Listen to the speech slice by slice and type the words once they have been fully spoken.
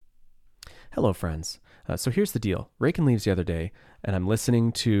Hello, friends. So here's the deal. Rakin leaves the other day, and I'm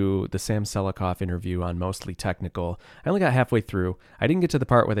listening to the Sam Selikoff interview on Mostly Technical. I only got halfway through. I didn't get to the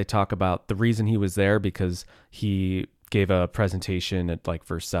part where they talk about the reason he was there because he gave a presentation at like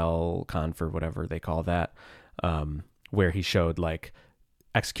Vercel Conf or whatever they call that, where he showed like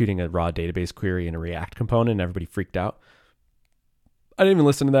executing a raw database query in a React component, and everybody freaked out. I didn't even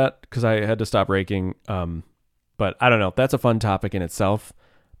listen to that because I had to stop raking. But I don't know. That's a fun topic in itself,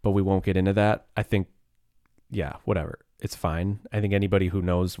 but we won't get into that. I think, yeah, whatever. It's fine. I think anybody who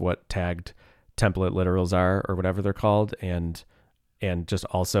knows what tagged template literals are or whatever they're called, and just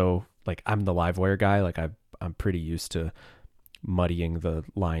also like I'm the Livewire guy. Like I'm pretty used to muddying the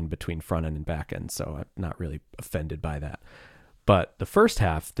line between front end and back end, so I'm not really offended by that. But the first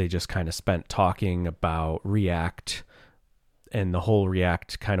half, they just kind of spent talking about React and the whole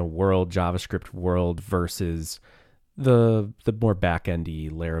React kind of world, JavaScript world versus the more back-endy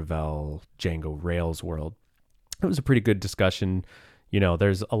Laravel, Django, Rails world. It was a pretty good discussion. You know,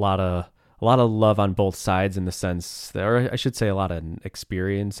 there's a lot of love on both sides in the sense that, or I should say a lot of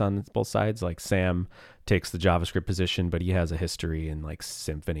experience on both sides. Like Sam takes the JavaScript position, but he has a history in like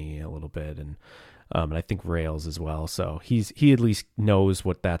Symfony a little bit, and I think Rails as well. So he at least knows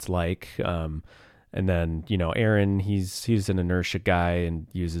what that's like. And then, you know, Aaron, he's an inertia guy and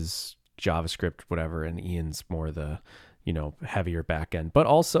uses JavaScript, whatever. And Ian's more the, you know, heavier backend, but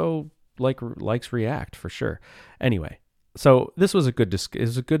also likes React for sure. Anyway, so this was it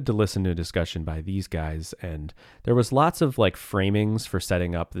was a good to listen to a discussion by these guys. And there was lots of like framings for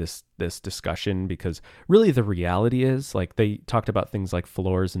setting up this discussion, because really the reality is like they talked about things like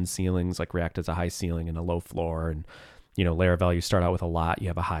floors and ceilings, like React has a high ceiling and a low floor, and you know, Laravel, you start out with a lot, you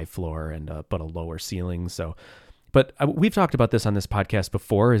have a high floor and but a lower ceiling. So, but we've talked about this on this podcast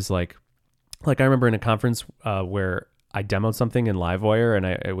before. Is like I remember in a conference where I demoed something in Livewire, and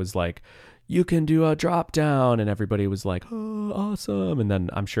it was like, you can do a drop down, and everybody was like, oh, awesome. And then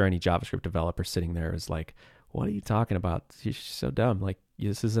I'm sure any JavaScript developer sitting there is like, what are you talking about? You're so dumb. Like,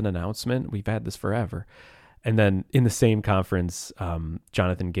 this is an announcement. We've had this forever. And then in the same conference,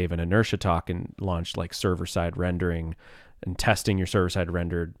 Jonathan gave an inertia talk and launched like server-side rendering and testing your server-side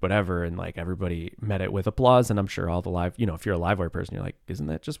rendered whatever. And like everybody met it with applause. And I'm sure all the live, you know, if you're a Livewire person, you're like, isn't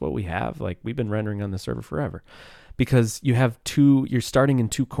that just what we have? Like we've been rendering on the server forever. Because you're starting in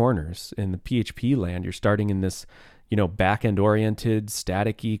two corners. In the PHP land, you're starting in this, you know, back-end oriented,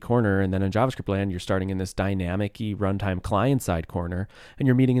 static-y corner. And then in JavaScript land, you're starting in this dynamic-y runtime client-side corner. And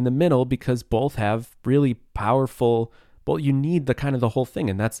you're meeting in the middle because both have really powerful, well, you need the kind of the whole thing.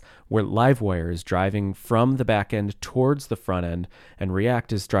 And that's where Livewire is driving from the back end towards the front end, and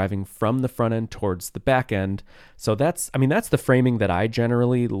React is driving from the front end towards the back end. So that's the framing that I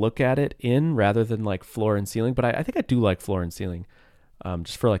generally look at it in, rather than like floor and ceiling. But I think I do like floor and ceiling.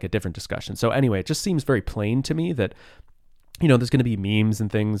 Just for like a different discussion. So anyway, it just seems very plain to me that, you know, there's going to be memes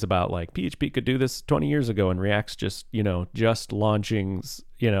and things about like PHP could do this 20 years ago and React's just, you know, just launching,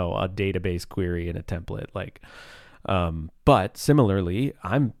 you know, a database query in a template. Like, but similarly,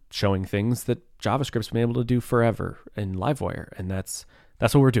 I'm showing things that JavaScript's been able to do forever in Livewire. And that's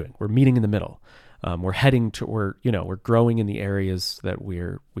what we're doing. We're meeting in the middle. We're growing in the areas that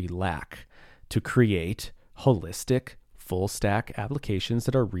we lack to create holistic, full stack applications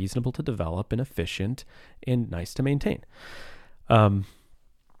that are reasonable to develop and efficient and nice to maintain.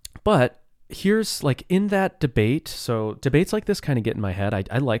 But here's like in that debate. So debates like this kind of get in my head.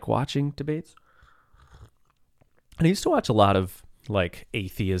 I like watching debates. And I used to watch a lot of like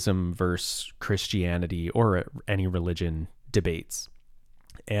atheism versus Christianity or any religion debates.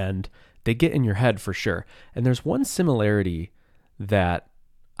 And they get in your head for sure. And there's one similarity that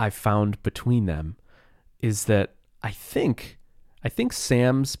I found between them is that I think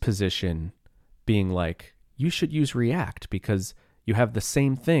Sam's position being like, you should use React because you have the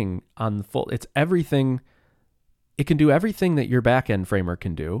same thing on the full, it's everything. It can do everything that your backend framework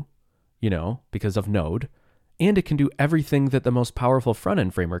can do, you know, because of Node, and it can do everything that the most powerful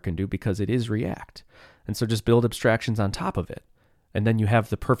front-end framework can do because it is React. And so just build abstractions on top of it. And then you have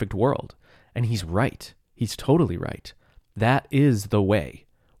the perfect world. And he's right. He's totally right. That is the way.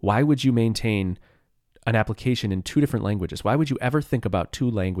 Why would you maintain an application in two different languages? Why would you ever think about two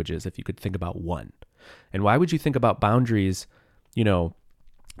languages if you could think about one? And why would you think about boundaries, you know,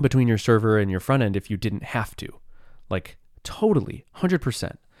 between your server and your front end if you didn't have to? Like totally,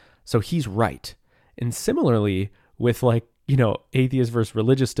 100%. So he's right. And similarly with like, you know, atheist versus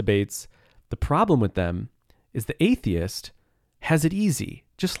religious debates, the problem with them is the atheist has it easy,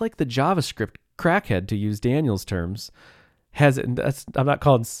 just like the JavaScript crackhead, to use Daniel's terms, has it. And I'm not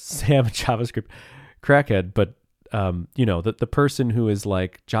calling Sam a JavaScript crackhead, but the person who is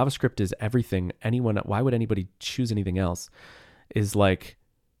like, JavaScript is everything. Why would anybody choose anything else? Is like,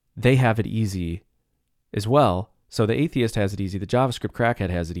 they have it easy as well. So the atheist has it easy. The JavaScript crackhead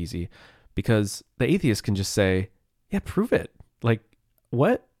has it easy because the atheist can just say, yeah, prove it. Like,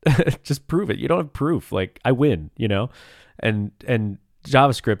 what? Just prove it. You don't have proof. Like, I win, and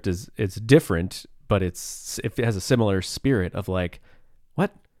JavaScript is different, but it has a similar spirit of like,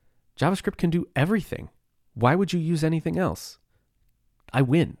 what? JavaScript can do everything. Why would you use anything else? I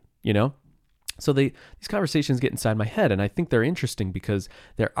win, So these conversations get inside my head, and I think they're interesting because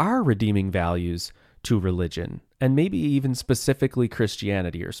there are redeeming values to religion, and maybe even specifically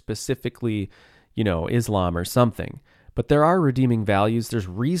Christianity or specifically, Islam or something. But there are redeeming values. There's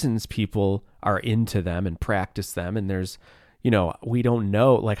reasons people are into them and practice them, and there's, we don't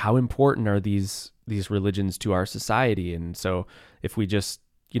know, like, how important are these religions to our society. And so if we just,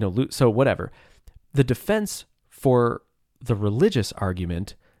 so whatever. The defense for the religious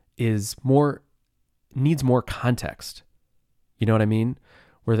argument needs more context. You know what I mean?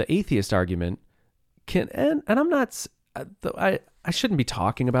 Where the atheist argument and I'm not, I shouldn't be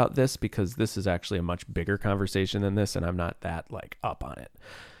talking about this because this is actually a much bigger conversation than this, and I'm not that like up on it.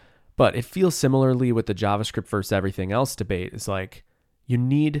 But it feels similarly with the JavaScript versus everything else debate. Is like, you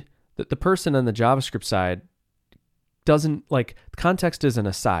need the person on the JavaScript side doesn't, like, context is an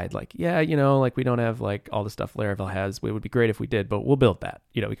aside. Like, yeah, like, we don't have like all the stuff Laravel has. It would be great if we did, but we'll build that.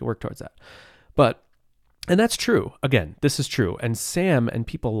 We can work towards that. And that's true. Again, this is true. And Sam and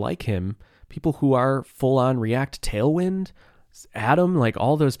people like him, people who are full on React Tailwind, Adam, like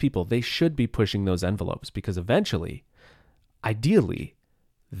all those people, they should be pushing those envelopes because eventually, ideally,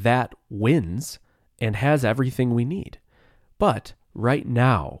 that wins and has everything we need. But right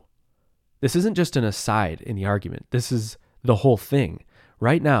now, this isn't just an aside in the argument. This is the whole thing.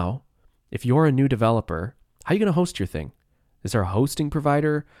 Right now, if you're a new developer, how are you going to host your thing? Is there a hosting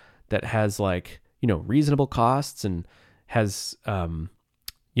provider that has like, reasonable costs and has, can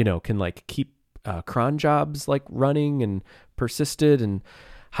like keep cron jobs like running and persisted? And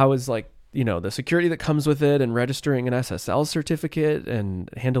how is like, the security that comes with it and registering an SSL certificate and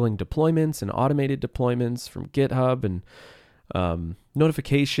handling deployments and automated deployments from GitHub and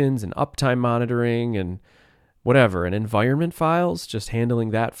notifications and uptime monitoring and whatever, and environment files, just handling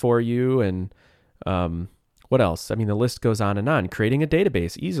that for you. And what else? I mean, the list goes on and on. Creating a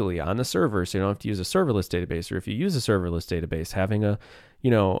database easily on the server, so you don't have to use a serverless database, or if you use a serverless database, having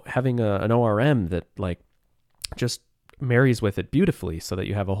an ORM that like just marries with it beautifully so that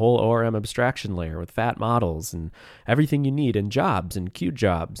you have a whole ORM abstraction layer with fat models and everything you need, and jobs and queue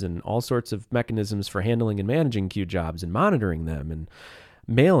jobs and all sorts of mechanisms for handling and managing queue jobs and monitoring them, and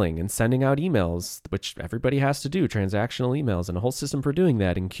mailing and sending out emails, which everybody has to do, transactional emails, and a whole system for doing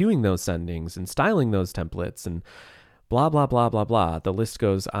that, and queuing those sendings and styling those templates and blah, blah, blah, blah, blah. The list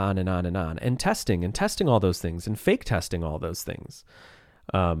goes on and on and on. And testing all those things and fake testing all those things.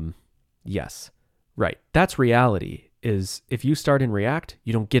 Yes, right. That's reality. Is if you start in React,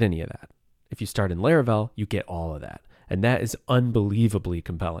 you don't get any of that. If you start in Laravel, you get all of that. And that is unbelievably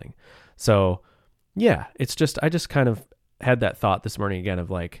compelling. So yeah, I just kind of had that thought this morning again of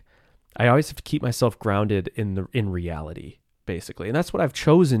like, I always have to keep myself grounded in reality, basically. And that's what I've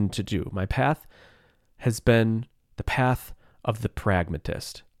chosen to do. My path has been the path of the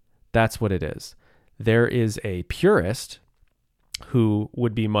pragmatist. That's what it is. There is a purist who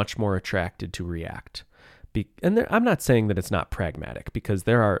would be much more attracted to React. I'm not saying that it's not pragmatic, because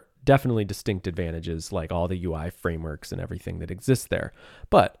there are definitely distinct advantages, like all the UI frameworks and everything that exists there.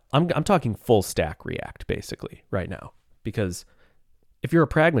 But I'm talking full stack React basically right now, because if you're a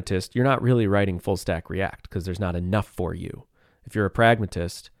pragmatist, you're not really writing full stack React because there's not enough for you. If you're a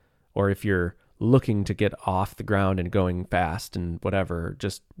pragmatist, or if you're looking to get off the ground and going fast and whatever,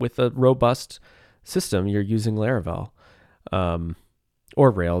 just with a robust system, you're using Laravel. Or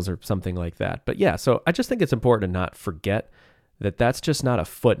Rails or something like that. But yeah, so I just think it's important to not forget that that's just not a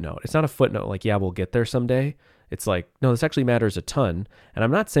footnote. It's not a footnote like, yeah, we'll get there someday. It's like, no, this actually matters a ton. And I'm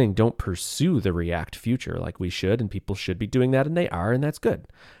not saying don't pursue the React future like we should, and people should be doing that, and they are, and that's good.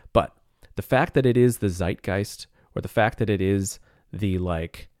 But the fact that it is the zeitgeist, or the fact that it is the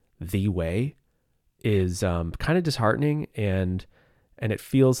way is kind of disheartening, and it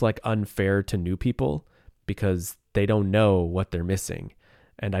feels like unfair to new people because they don't know what they're missing.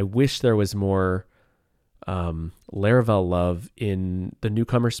 And I wish there was more Laravel love in the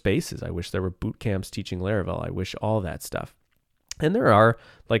newcomer spaces. I wish there were boot camps teaching Laravel. I wish all that stuff. And there are,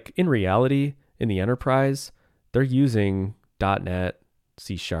 like, in reality, in the enterprise, they're using .NET,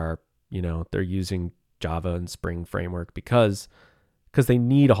 C#, they're using Java and Spring Framework because because they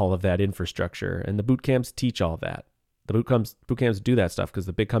need all of that infrastructure, and the boot camps teach all that. The boot camps do that stuff because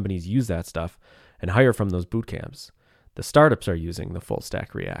the big companies use that stuff and hire from those boot camps. The startups are using the full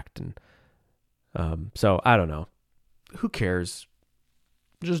stack React, and so I don't know. Who cares?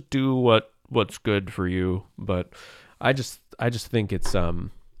 Just do what's good for you. But I just think it's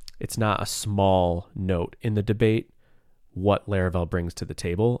not a small note in the debate what Laravel brings to the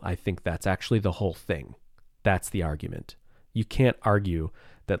table. I think that's actually the whole thing. That's the argument. You can't argue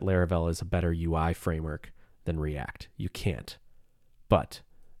that Laravel is a better UI framework than React. You can't. But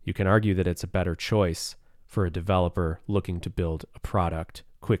you can argue that it's a better choice for a developer looking to build a product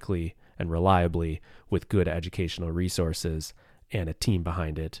quickly and reliably with good educational resources and a team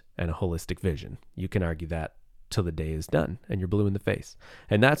behind it and a holistic vision. You can argue that till the day is done and you're blue in the face.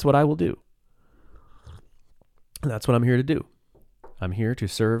 And that's what I will do. That's what I'm here to do. I'm here to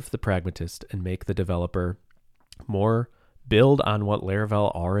serve the pragmatist and make the developer more build on what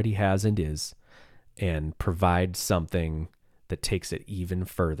Laravel already has and is, and provide something that takes it even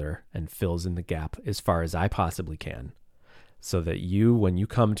further and fills in the gap as far as I possibly can, so that you, when you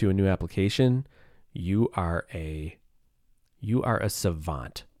come to a new application, you are a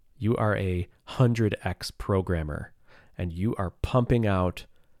savant. You are a 100x programmer, and you are pumping out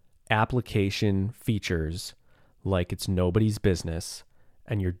application features like it's nobody's business,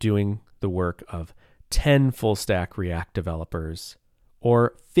 and you're doing the work of 10 full stack React developers,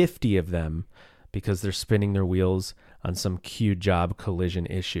 or 50 of them, because they're spinning their wheels on some queue job collision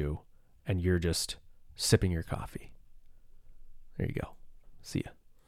issue, and you're just sipping your coffee. There you go. See ya.